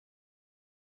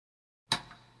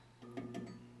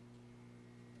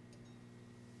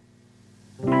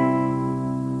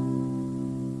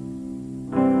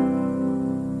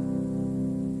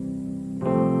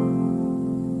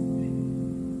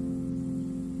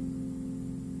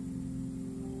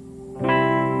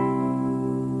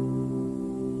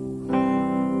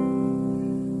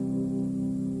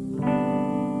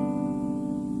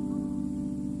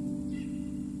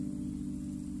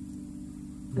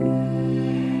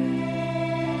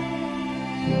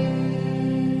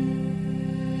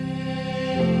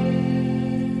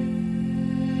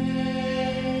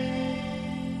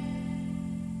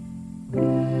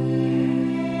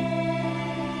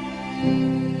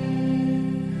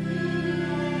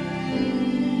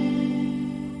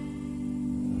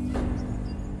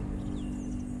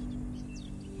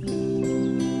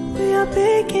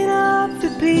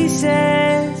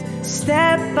pieces,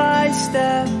 step by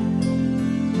step.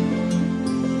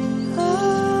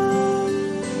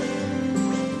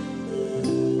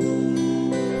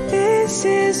 This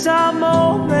is our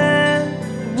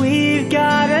moment, we've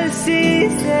gotta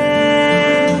seize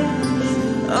it.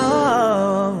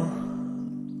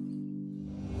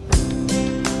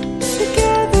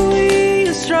 Together we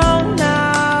are strong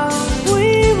now,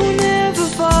 we will never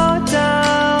fall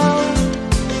down.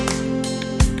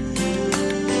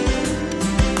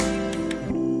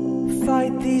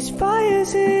 Fight these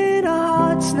fires in our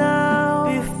hearts now,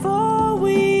 before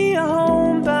we are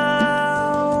homebound.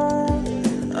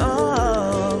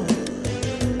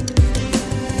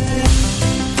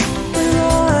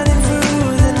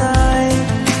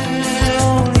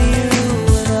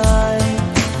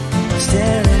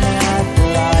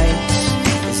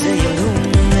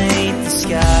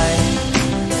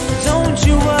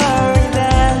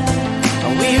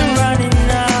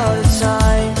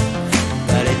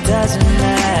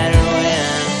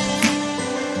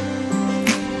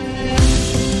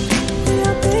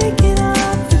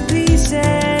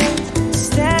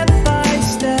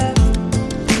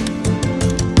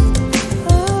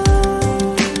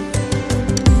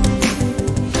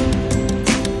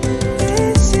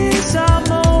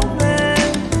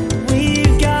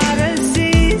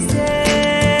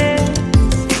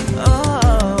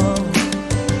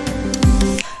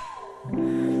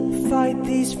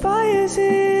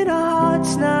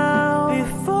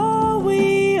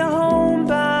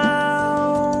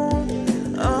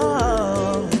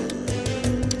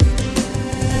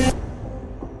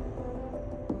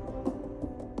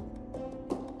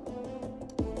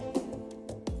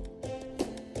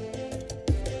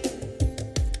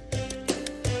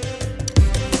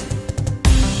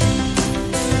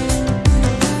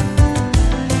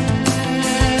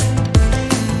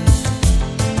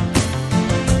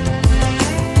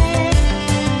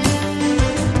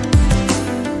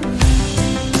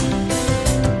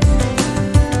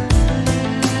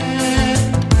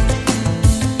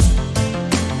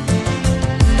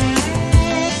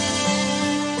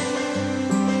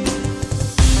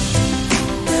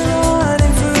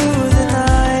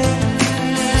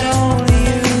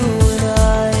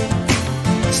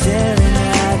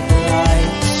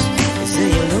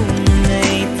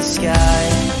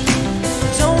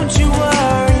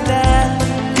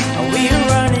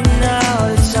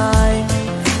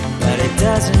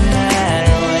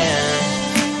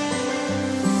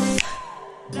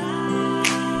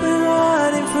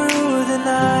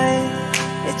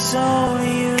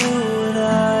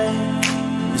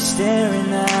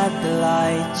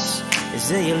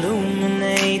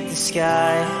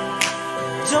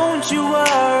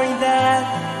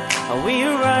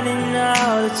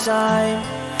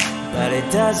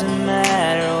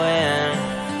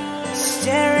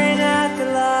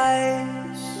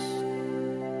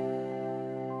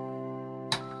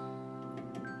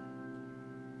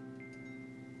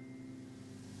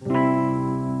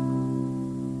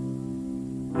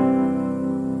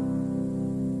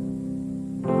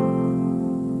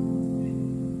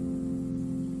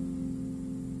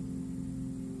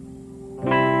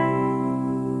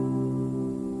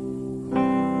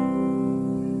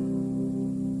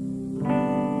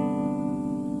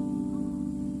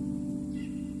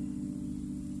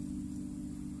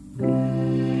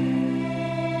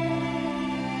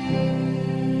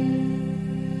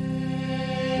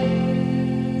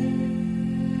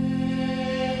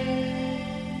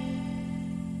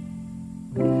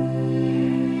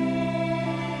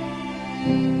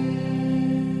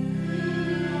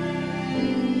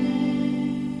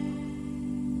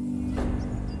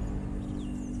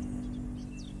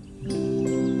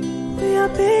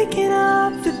 Picking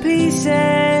up the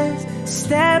pieces,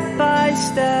 step by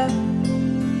step.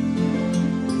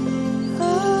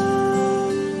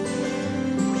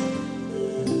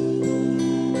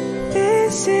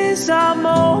 This is our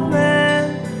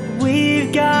moment,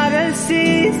 we've gotta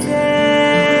seize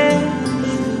it.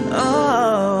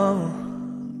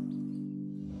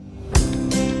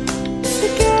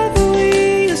 Together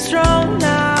we are strong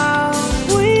now,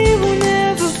 we will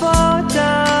never fall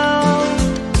down.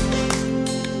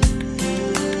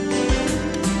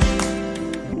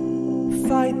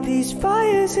 Fight these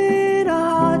fires in our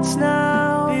hearts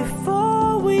now,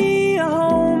 before we are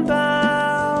homebound.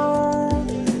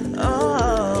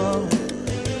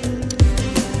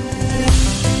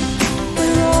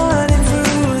 We're running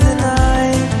through the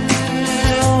night,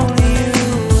 only you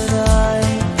and I,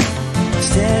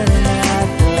 staring at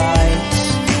the lights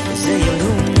as they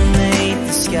illuminate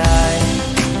the sky.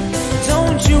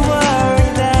 Don't you worry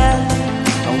that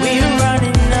we're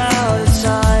running out of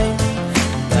time,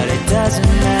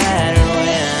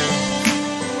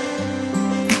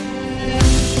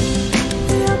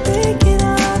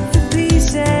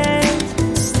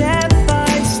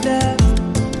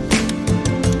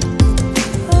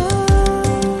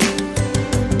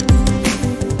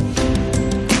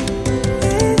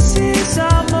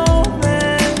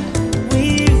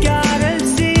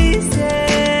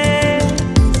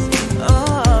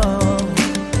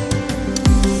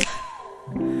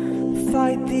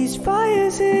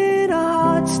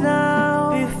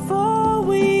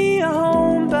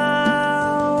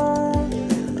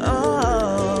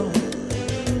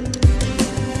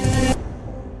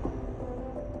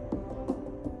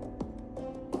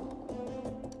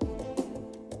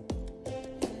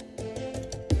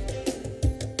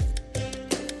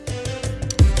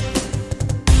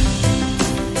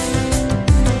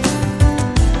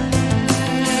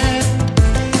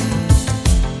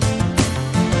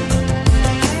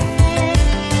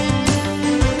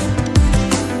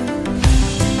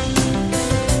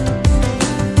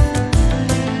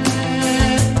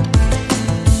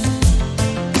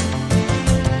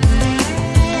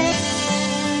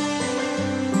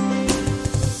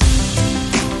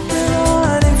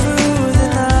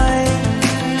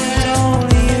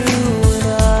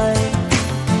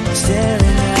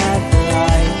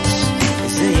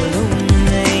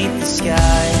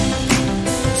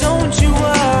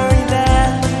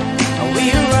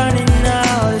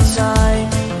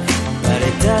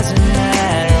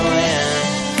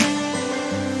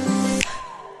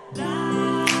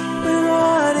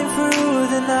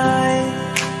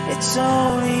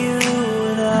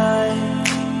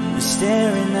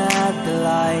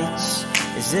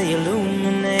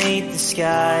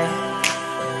 sky.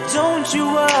 Don't you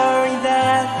worry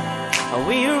that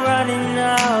we're running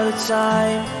out of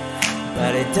time,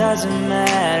 but it doesn't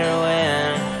matter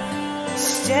when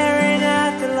staring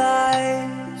at the lights.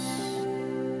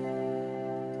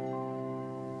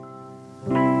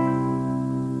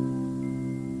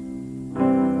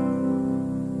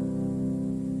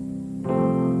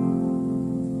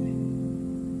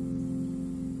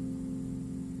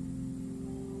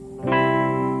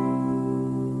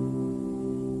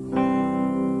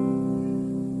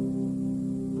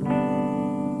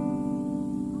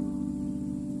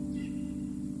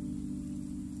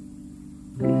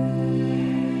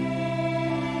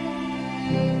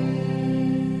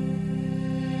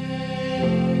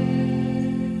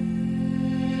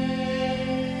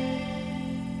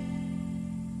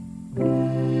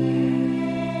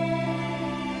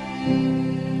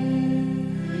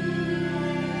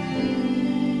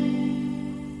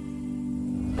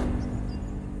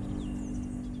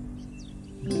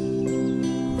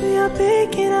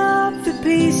 Picking up the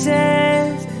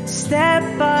pieces, step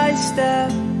by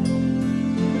step.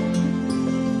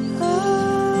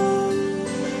 Oh,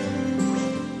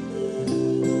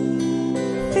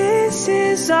 this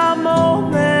is our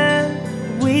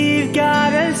moment, we've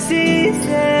gotta seize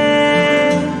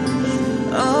it.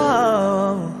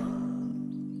 Oh,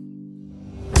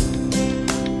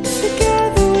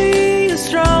 together we are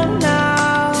strong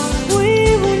now,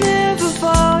 we will never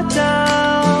fall down.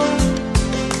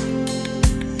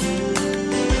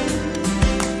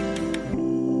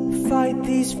 Fight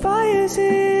these fires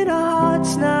in our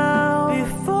hearts now,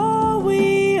 before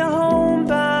we are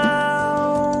homebound.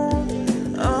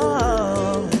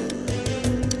 Oh,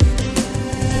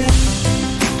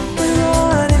 we're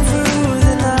running through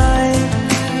the night,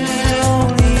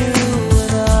 only you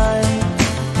and I,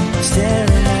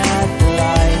 staring at the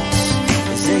lights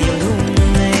as they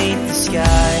illuminate the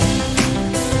sky.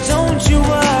 Don't you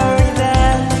worry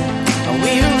that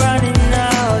we're running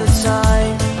out of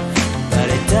time, but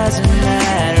it doesn't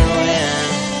matter when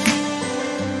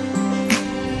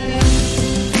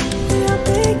we are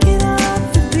picking up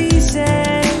the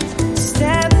pieces,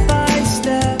 step by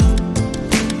step.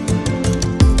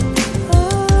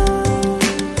 Oh,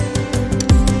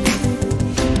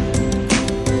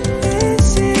 this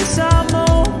is our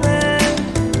moment,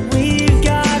 we've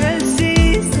gotta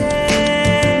seize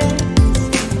it.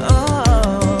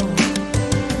 Oh,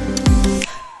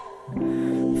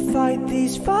 fight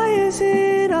these fires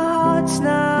in our hearts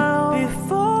now,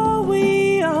 before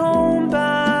we are homebound.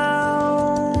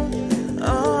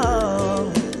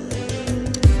 Oh,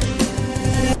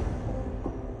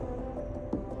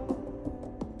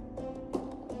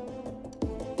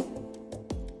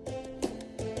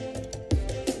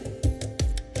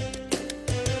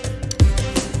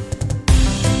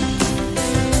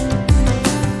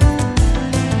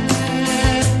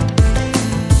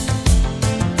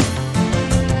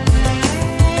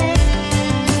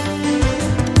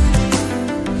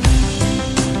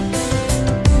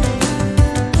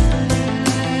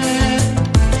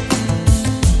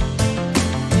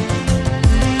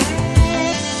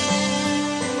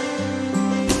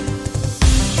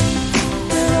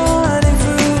 we're running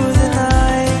through the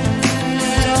night,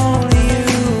 only you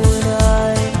and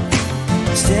I,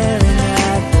 staring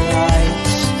at the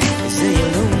lights as they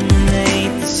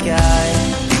illuminate the sky.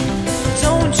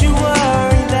 Don't you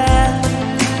worry that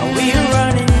we're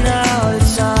running out of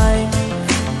time,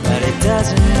 but it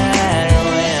doesn't matter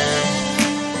when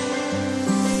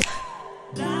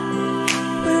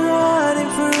we're running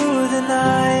through the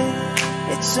night.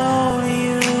 It's only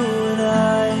you and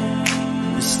I,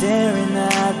 we're staring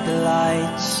at the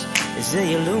lights as they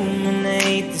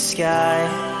illuminate the sky.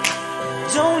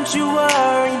 Don't you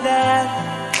worry that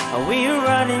we're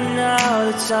running out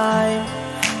of time,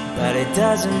 but it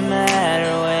doesn't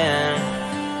matter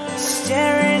when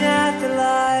staring at the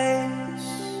lights.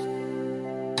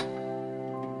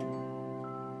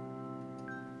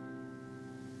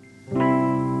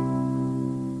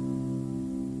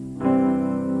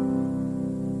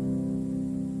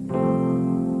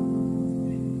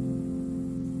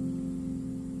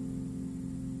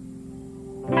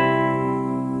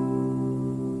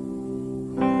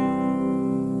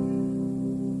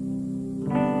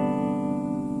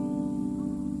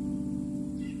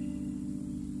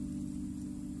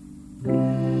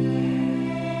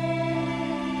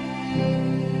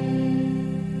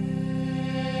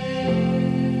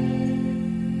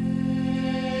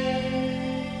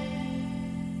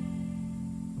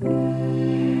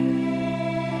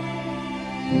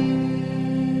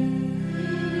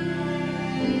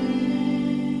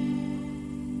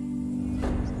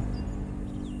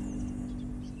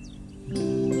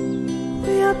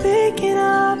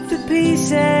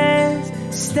 pieces,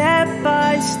 step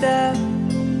by step.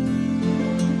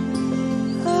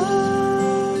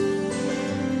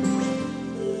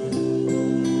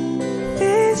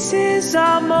 This is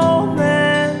our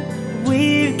moment,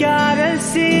 we've gotta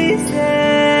seize it.